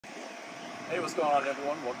Hey, what's going on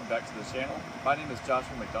everyone? Welcome back to the channel. My name is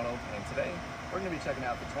Joshua McDonald, and today we're going to be checking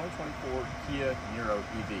out the 2024 Kia Niro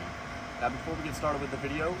EV. Now before we get started with the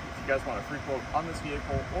video, if you guys want a free quote on this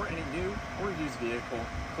vehicle or any new or used vehicle,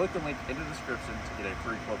 click the link in the description to get a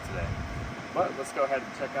free quote today. But let's go ahead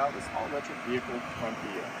and check out this all-electric vehicle from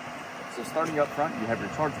Kia. So starting up front, you have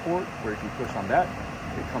your charge port where if you push on that,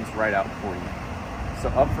 it comes right out for you.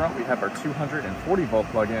 So up front, we have our 240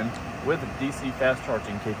 volt plug-in with DC fast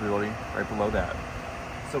charging capability right below that.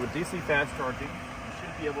 So with DC fast charging, you should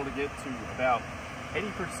be able to get to about 80%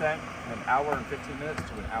 in an hour and 15 minutes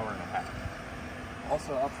to an hour and a half.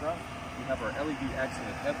 Also up front, we have our LED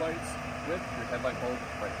accented headlights with your headlight bulb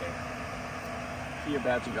right there. Kia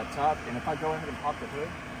badging up top, and if I go ahead and pop the hood,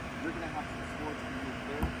 you're going to have some storage units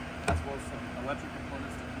there, as well as some electric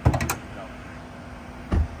components to keep the vehicle going.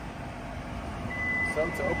 So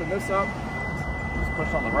to open this up, just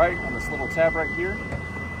push on the right on this little tab right here.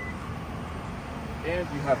 And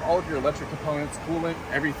you have all of your electric components, coolant,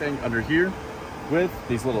 everything under here with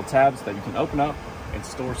these little tabs that you can open up and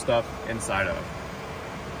store stuff inside of.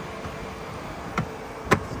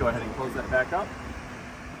 Let's go ahead and close that back up.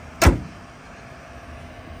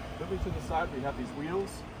 Moving to the side, we have these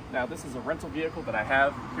wheels. Now this is a rental vehicle that I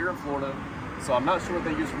have here in Florida. So I'm not sure what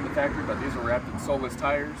they use from the factory, but these are wrapped in soleless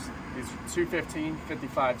tires. These are 215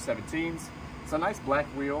 55 17s. It's a nice black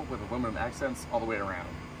wheel with aluminum accents all the way around.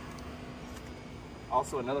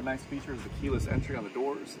 Also, another nice feature is the keyless entry on the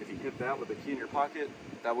doors. If you hit that with a key in your pocket,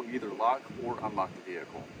 that will either lock or unlock the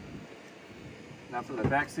vehicle. Now for the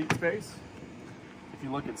back seat space, if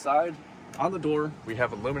you look inside, on the door, we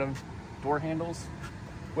have aluminum door handles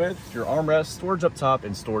with your armrest, storage up top,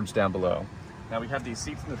 and storage down below. Now we have these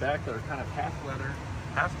seats in the back that are kind of half leather,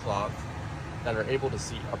 half cloth, that are able to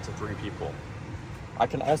seat up to 3 people. I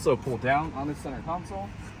can also pull down on this center console,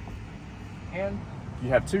 and you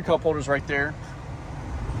have 2 cup holders right there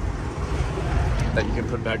that you can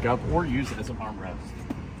put back up or use as an armrest.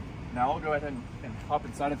 Now I'll go ahead and hop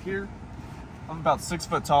inside of here. I'm about 6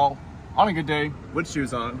 foot tall on a good day with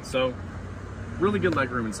shoes on, so really good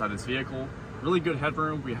leg room inside this vehicle. Really good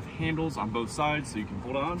headroom. We have handles on both sides so you can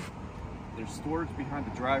hold on. There's storage behind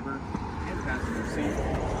the driver and passenger seat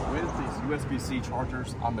with these USB-C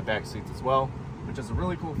chargers on the back seats as well, which is a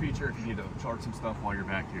really cool feature if you need to charge some stuff while you're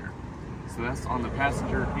back here. So that's on the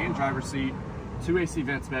passenger and driver seat. 2 AC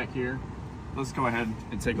vents back here. Let's go ahead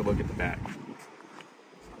and take a look at the back.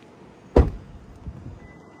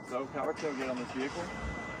 So power tailgate on this vehicle.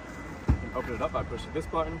 You can open it up by pushing this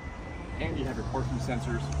button, and you have your parking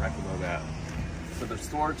sensors right below that. So there's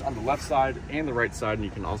storage on the left side and the right side, and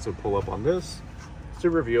you can also pull up on this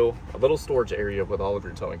to reveal a little storage area with all of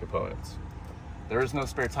your towing components. There is no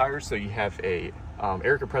spare tires, so you have a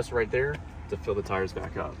air compressor right there to fill the tires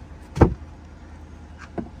back up. You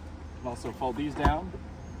can also fold these down,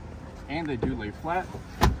 and they do lay flat.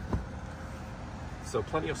 So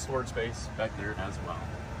plenty of storage space back there as well.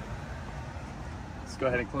 Let's go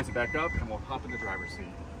ahead and close it back up, and we'll hop in the driver's seat.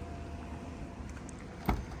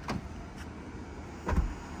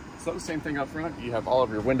 So same thing up front, you have all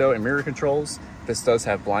of your window and mirror controls. This does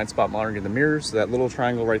have blind spot monitoring in the mirrors, so that little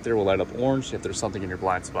triangle right there will light up orange if there's something in your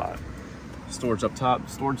blind spot. Storage up top,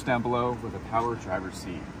 storage down below with a power driver's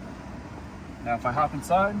seat. Now if I hop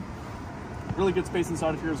inside, really good space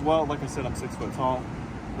inside of here as well. Like I said, I'm 6 foot tall.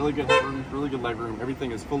 Really good headroom, really good leg room.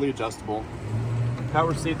 Everything is fully adjustable.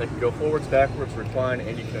 Power seat that can go forwards, backwards, recline,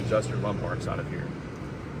 and you can adjust your lumbar inside of here.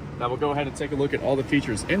 Now we'll go ahead and take a look at all the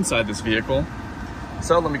features inside this vehicle.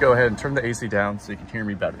 So let me go ahead and turn the AC down so you can hear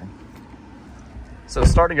me better. So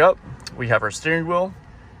starting up, we have our steering wheel,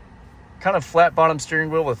 kind of flat bottom steering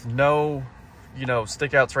wheel with no,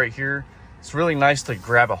 stick outs right here. It's really nice to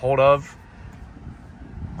grab a hold of.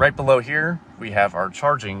 Right below here, we have our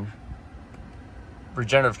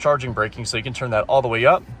regenerative charging braking, so you can turn that all the way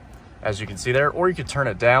up, as you can see there, or you could turn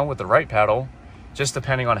it down with the right paddle, just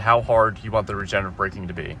depending on how hard you want the regenerative braking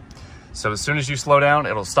to be. So as soon as you slow down,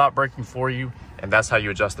 it'll stop braking for you, and that's how you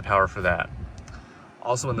adjust the power for that.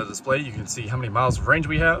 Also in the display, you can see how many miles of range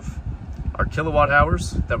we have, our kilowatt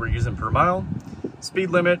hours that we're using per mile, speed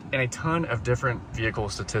limit, and a ton of different vehicle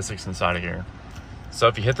statistics inside of here. So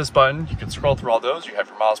if you hit this button, you can scroll through all those. You have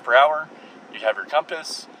your miles per hour, you have your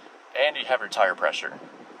compass, and you have your tire pressure.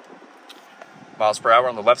 Miles per hour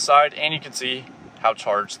on the left side, and you can see how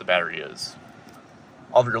charged the battery is.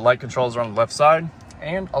 All of your light controls are on the left side,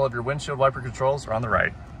 and all of your windshield wiper controls are on the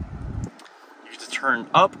right. You can turn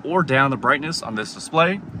up or down the brightness on this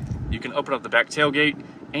display. You can open up the back tailgate,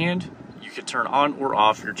 and you can turn on or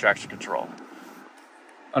off your traction control.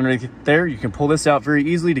 Underneath there, you can pull this out very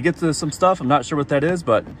easily to get to some stuff. I'm not sure what that is,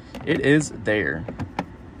 but it is there.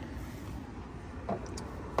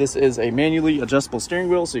 This is a manually adjustable steering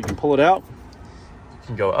wheel, so you can pull it out. You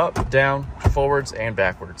can go up, down, forwards, and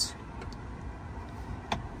backwards.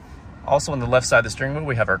 Also on the left side of the steering wheel,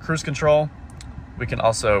 we have our cruise control. We can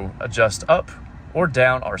also adjust up or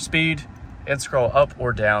down our speed and scroll up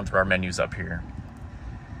or down through our menus up here.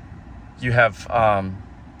 You have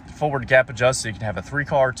forward gap adjust, so you can have a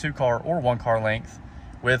 3-car, 2-car, or 1-car length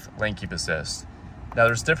with lane keep assist. Now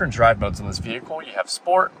there's different drive modes in this vehicle. You have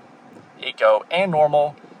Sport, Eco, and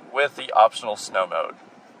Normal with the optional Snow mode.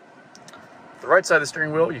 The right side of the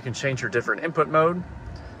steering wheel, you can change your different input mode.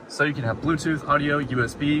 So you can have Bluetooth, audio,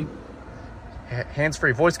 USB,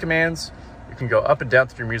 hands-free voice commands. You can go up and down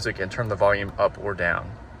through your music and turn the volume up or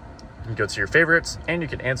down. You can go to your favorites, and you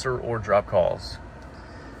can answer or drop calls.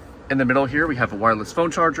 In the middle here, we have a wireless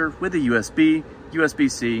phone charger with a USB,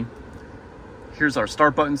 USB-C. Here's our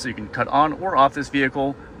start button, so you can cut on or off this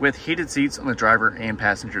vehicle with heated seats on the driver and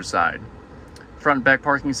passenger side. Front and back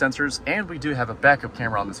parking sensors, and we do have a backup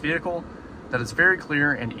camera on this vehicle that is very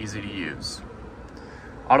clear and easy to use.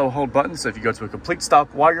 Auto hold button, so if you go to a complete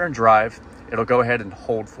stop while you're in drive, it'll go ahead and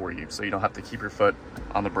hold for you, so you don't have to keep your foot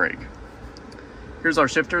on the brake. Here's our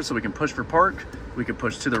shifter, so we can push for park, we can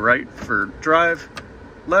push to the right for drive,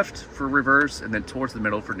 left for reverse, and then towards the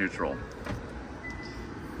middle for neutral.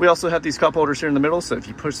 We also have these cup holders here in the middle, so if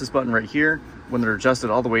you push this button right here, when they're adjusted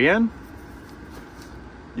all the way in,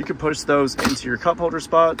 you can push those into your cup holder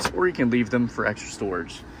spots, or you can leave them for extra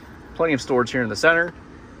storage. Plenty of storage here in the center,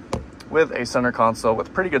 with a center console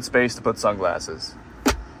with pretty good space to put sunglasses.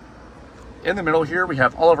 In the middle here, we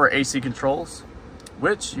have all of our AC controls,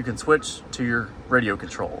 which you can switch to your radio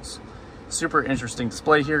controls. Super interesting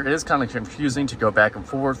display here. It is kind of confusing to go back and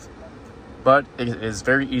forth, but it is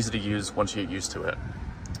very easy to use once you get used to it.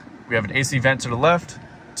 We have an AC vent to the left,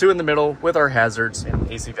 2 in the middle with our hazards, and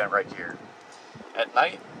an AC vent right here. At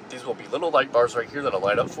night, these will be little light bars right here that'll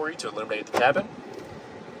light up for you to illuminate the cabin.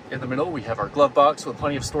 In the middle, we have our glove box with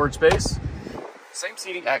plenty of storage space. Same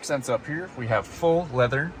seating accents up here. We have full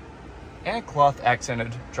leather and cloth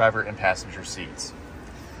accented driver and passenger seats.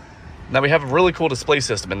 Now we have a really cool display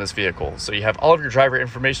system in this vehicle. So you have all of your driver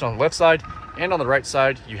information on the left side, and on the right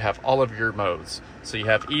side, you have all of your modes. So you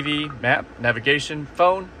have EV, map, navigation,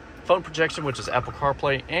 phone projection, which is Apple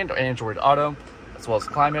CarPlay and Android Auto, as well as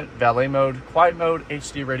climate, valet mode, quiet mode,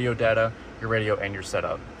 HD radio data, your radio, and your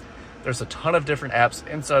setup. There's a ton of different apps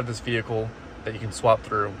inside of this vehicle that you can swap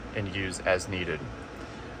through and use as needed.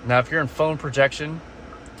 Now, if you're in phone projection,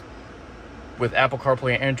 with Apple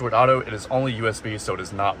CarPlay and Android Auto, it is only USB, so it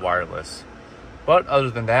is not wireless. But other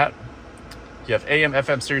than that, you have AM,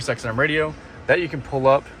 FM, Sirius XM radio that you can pull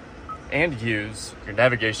up and use your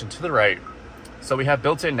navigation to the right. So we have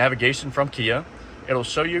built-in navigation from Kia. It'll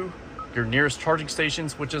show you your nearest charging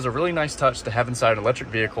stations, which is a really nice touch to have inside an electric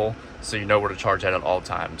vehicle, so you know where to charge at all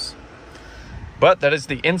times. But that is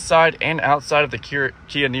the inside and outside of the Kia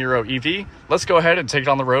Niro EV. Let's go ahead and take it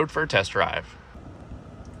on the road for a test drive.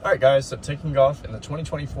 All right, guys, so taking off in the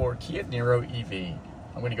 2024 Kia Niro EV.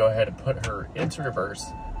 I'm gonna go ahead and put her into reverse.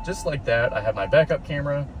 Just like that, I have my backup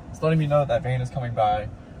camera. It's letting me know that van is coming by.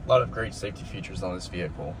 A lot of great safety features on this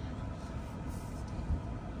vehicle.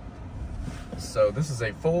 So this is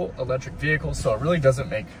a full electric vehicle, so it really doesn't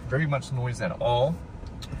make very much noise at all.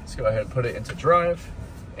 Let's go ahead and put it into drive.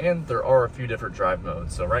 And there are a few different drive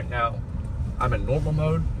modes. So right now, I'm in normal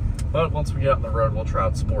mode. But once we get out on the road, we'll try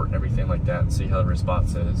out sport and everything like that and see how the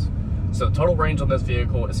response is. So the total range on this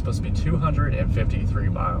vehicle is supposed to be 253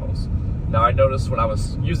 miles. Now I noticed when I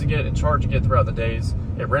was using it and charging it throughout the days,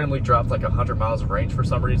 it randomly dropped like 100 miles of range for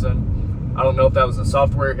some reason. I don't know if that was a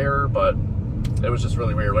software error, but it was just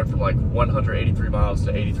really weird. It went from like 183 miles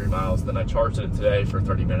to 83 miles. Then I charged it today for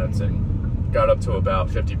 30 minutes and got up to about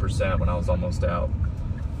 50% when I was almost out.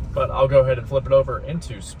 But I'll go ahead and flip it over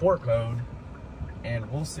into sport mode,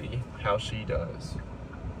 and we'll see how she does.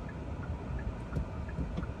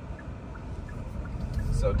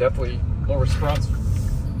 So definitely more response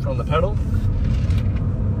from the pedal.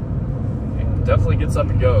 And definitely gets up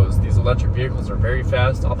and goes. These electric vehicles are very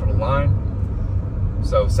fast off of the line.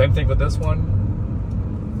 So same thing with this one.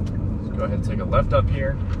 Let's go ahead and take a left up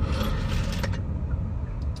here.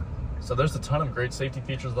 So there's a ton of great safety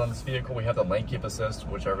features on this vehicle. We have the lane keep assist,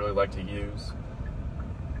 which I really like to use.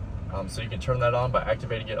 So you can turn that on by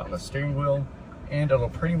activating it on the steering wheel, and it'll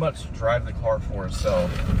pretty much drive the car for itself.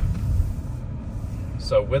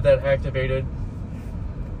 So with that activated,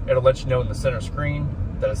 it'll let you know in the center screen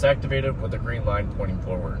that it's activated with the green line pointing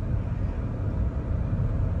forward.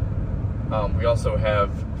 We also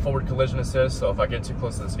have forward collision assist, so if I get too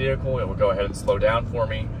close to this vehicle, it will go ahead and slow down for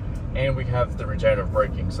me. and we have the regenerative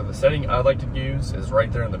braking. So the setting I like to use is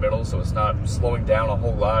right there in the middle, so it's not slowing down a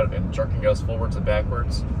whole lot and jerking us forwards and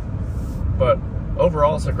backwards. But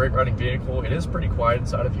overall, it's a great riding vehicle. It is pretty quiet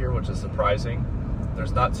inside of here, which is surprising.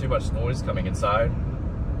 There's not too much noise coming inside.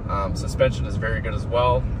 Suspension is very good as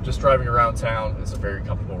well. Just driving around town is a very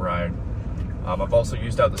comfortable ride. I've also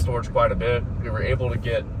used out the storage quite a bit. We were able to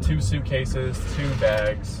get 2 suitcases, 2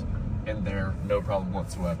 bags in there, no problem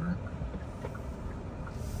whatsoever.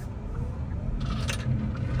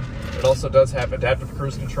 It also does have adaptive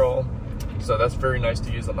cruise control, so that's very nice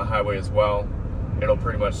to use on the highway as well. It'll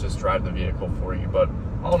pretty much just drive the vehicle for you. But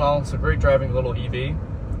all in all, it's a great driving little EV.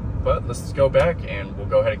 But let's just go back and we'll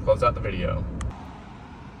go ahead and close out the video.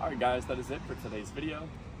 Alright guys, that is it for today's video.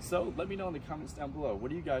 So let me know in the comments down below, what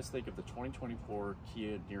do you guys think of the 2024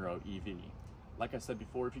 Kia Niro EV? Like I said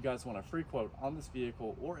before, if you guys want a free quote on this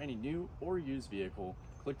vehicle or any new or used vehicle,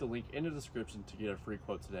 click the link in the description to get a free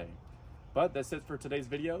quote today. But that's it for today's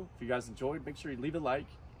video. If you guys enjoyed, make sure you leave a like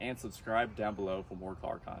and subscribe down below for more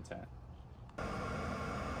car content.